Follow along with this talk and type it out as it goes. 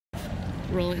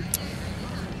rolling.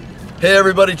 Hey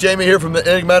everybody, Jamie here from the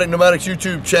Enigmatic Pneumatics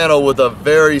YouTube channel with a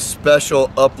very special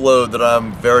upload that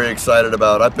I'm very excited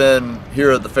about. I've been here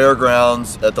at the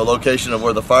fairgrounds at the location of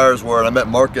where the fires were, and I met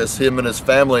Marcus. Him and his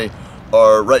family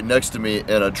are right next to me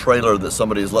in a trailer that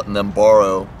somebody is letting them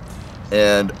borrow.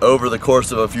 And over the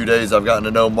course of a few days, I've gotten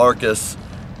to know Marcus,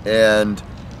 and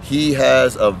he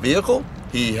has a vehicle,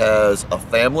 he has a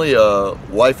family, a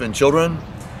wife and children,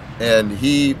 and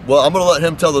well, I'm gonna let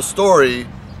him tell the story,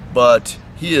 but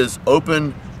he is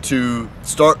open to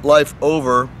start life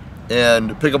over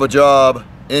and pick up a job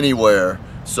anywhere.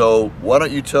 So why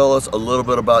don't you tell us a little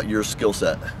bit about your skill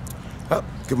set?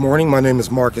 Good morning, my name is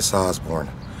Marcus Osborne.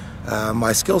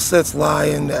 My skill sets lie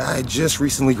in, I just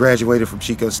recently graduated from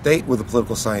Chico State with a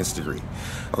political science degree.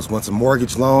 I was once a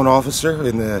mortgage loan officer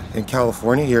in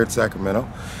California, here in Sacramento.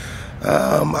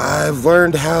 I've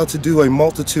learned how to do a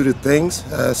multitude of things.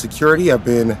 Security, I've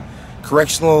been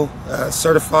correctional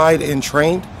certified and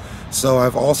trained, so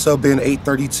I've also been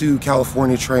 832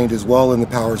 California trained as well in the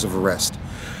powers of arrest.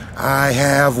 I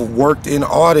have worked in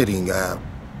auditing,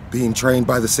 being trained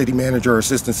by the city manager or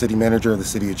assistant city manager of the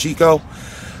city of Chico.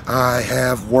 I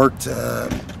have worked as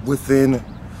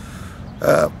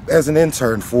an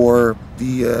intern for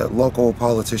the local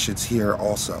politicians here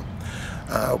also.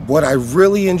 What I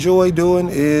really enjoy doing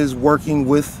is working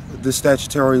with the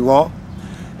statutory law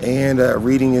and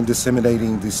reading and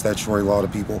disseminating the statutory law to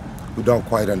people who don't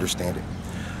quite understand it.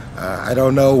 I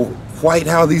don't know quite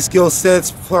how these skill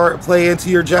sets play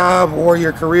into your job or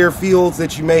your career fields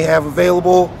that you may have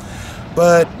available,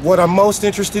 but what I'm most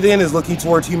interested in is looking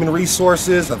towards human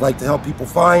resources. I'd like to help people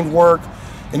find work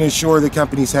and ensure that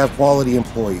companies have quality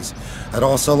employees. I'd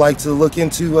also like to look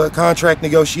into contract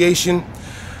negotiation,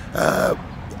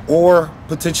 or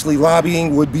potentially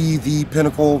lobbying would be the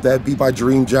pinnacle. That'd be my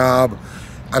dream job.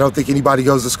 I don't think anybody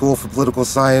goes to school for political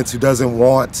science who doesn't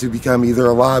want to become either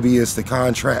a lobbyist, a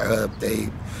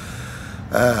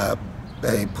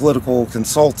political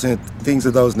consultant, things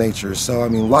of those natures. So I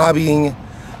mean, lobbying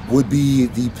would be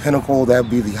the pinnacle. That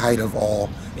would be the height of all,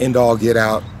 end all, get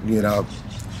out,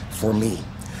 for me.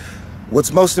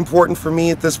 What's most important for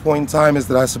me at this point in time is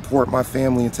that I support my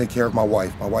family and take care of my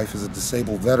wife. My wife is a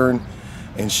disabled veteran,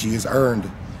 and she has earned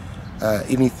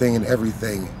anything and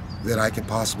everything that I can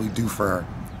possibly do for her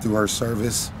through her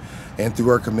service and through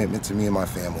her commitment to me and my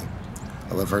family.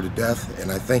 I love her to death,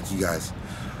 and I thank you guys.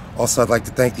 Also, I'd like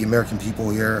to thank the American people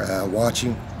here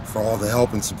watching for all the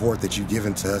help and support that you've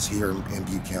given to us here in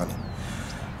Butte County.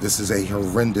 This is a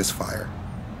horrendous fire.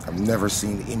 I've never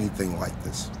seen anything like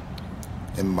this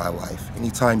in my life.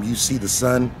 Anytime you see the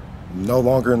sun no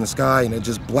longer in the sky and it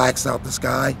just blacks out the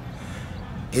sky,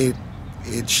 it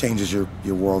changes your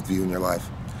worldview in your life.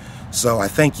 So I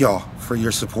thank y'all for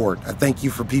your support. I thank you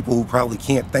for people who probably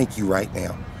can't thank you right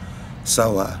now.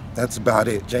 So that's about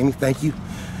it. Jamie, thank you.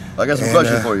 I got some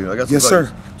questions for you. I got some yes, questions.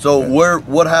 Sir. So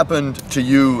what happened to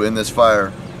you in this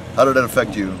fire? How did it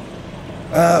affect you?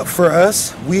 For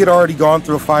us, we had already gone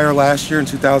through a fire last year in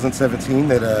 2017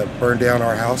 that burned down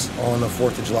our house on the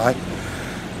 4th of July.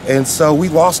 And so we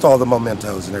lost all the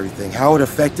mementos and everything. How it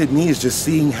affected me is just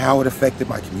seeing how it affected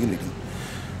my community.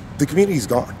 The community's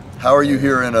gone. How are you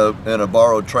here in a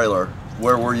borrowed trailer?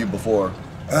 Where were you before?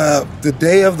 The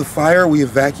day of the fire, we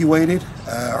evacuated.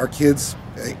 Our kids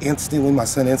my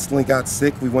son instantly got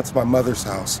sick. We went to my mother's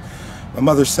house. My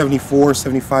mother's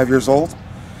 75 years old,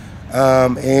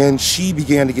 and she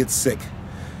began to get sick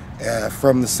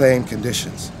from the same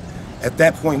conditions. At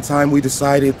that point in time, we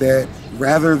decided that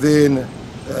rather than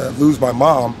lose my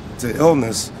mom to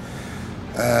illness,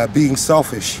 being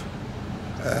selfish,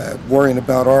 worrying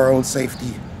about our own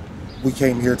safety, we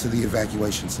came here to the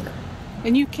evacuation center.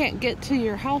 And you can't get to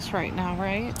your house right now,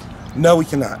 right? No, we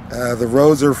cannot. The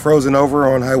roads are frozen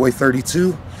over on Highway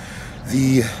 32.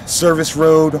 The service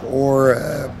road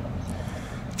or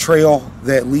trail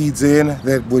that leads in,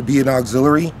 that would be an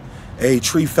auxiliary, a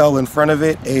tree fell in front of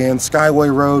it, and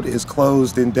Skyway Road is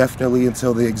closed indefinitely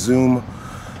until they exhume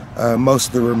most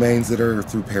of the remains that are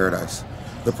through Paradise.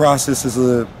 The process is,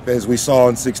 as we saw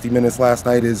in 60 Minutes last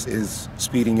night, is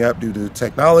speeding up due to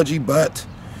technology, but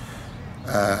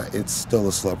it's still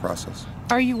a slow process.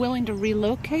 Are you willing to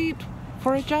relocate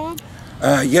for a job?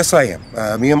 Yes, I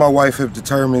am. Me and my wife have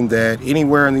determined that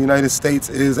anywhere in the United States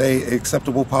is an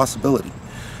acceptable possibility.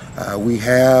 We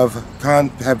have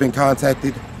been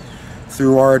contacted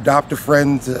through our adoptive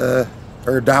friend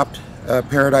or Adopt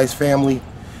Paradise family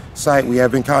site. We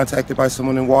have been contacted by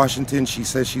someone in Washington. She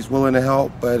says she's willing to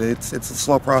help, but it's a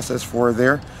slow process for her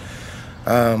there.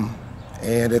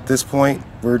 And at this point,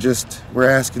 we're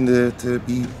asking to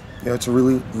be, to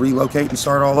really relocate and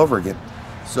start all over again.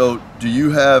 So do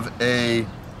you have a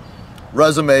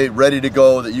resume ready to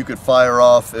go that you could fire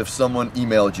off if someone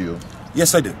emailed you?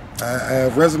 Yes, I do. I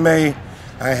have resume.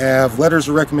 I have letters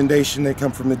of recommendation that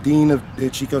come from the Dean of the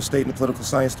Chico State and the Political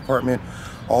Science Department,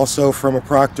 also from a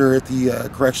proctor at the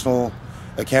Correctional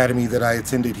Academy that I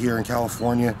attended here in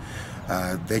California.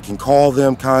 They can call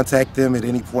them, contact them at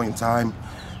any point in time,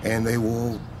 and they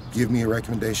will give me a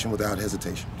recommendation without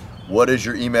hesitation. What is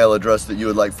your email address that you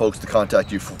would like folks to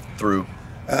contact you through?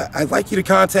 I'd like you to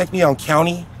contact me on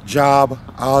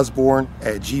countyjobosborne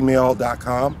at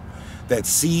gmail.com.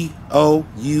 That's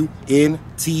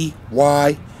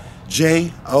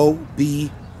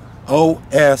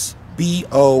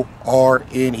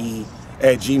COUNTYJOBOSBORNE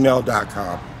at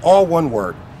gmail.com. All one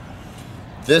word.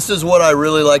 This is what I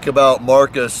really like about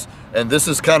Marcus, and this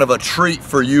is kind of a treat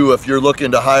for you if you're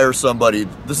looking to hire somebody.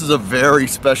 This is a very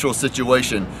special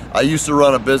situation. I used to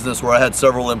run a business where I had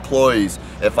several employees.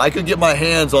 If I could get my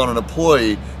hands on an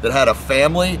employee that had a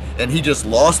family and he just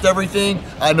lost everything,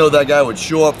 I know that guy would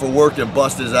show up for work and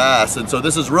bust his ass. And so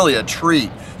this is really a treat.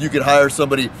 You could hire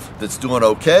somebody that's doing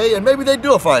okay, and maybe they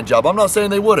do a fine job. I'm not saying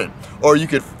they wouldn't. Or you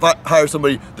could hire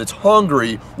somebody that's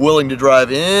hungry, willing to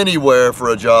drive anywhere for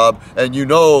a job, and you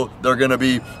know they're gonna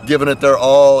be giving it their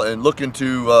all and looking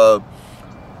to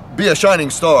be a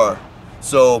shining star.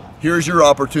 So here's your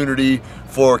opportunity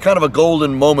for kind of a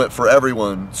golden moment for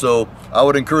everyone. So I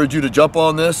would encourage you to jump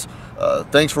on this.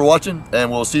 Thanks for watching, and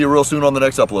we'll see you real soon on the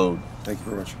next upload. Thank you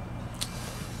very much.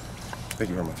 Thank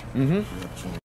you very much.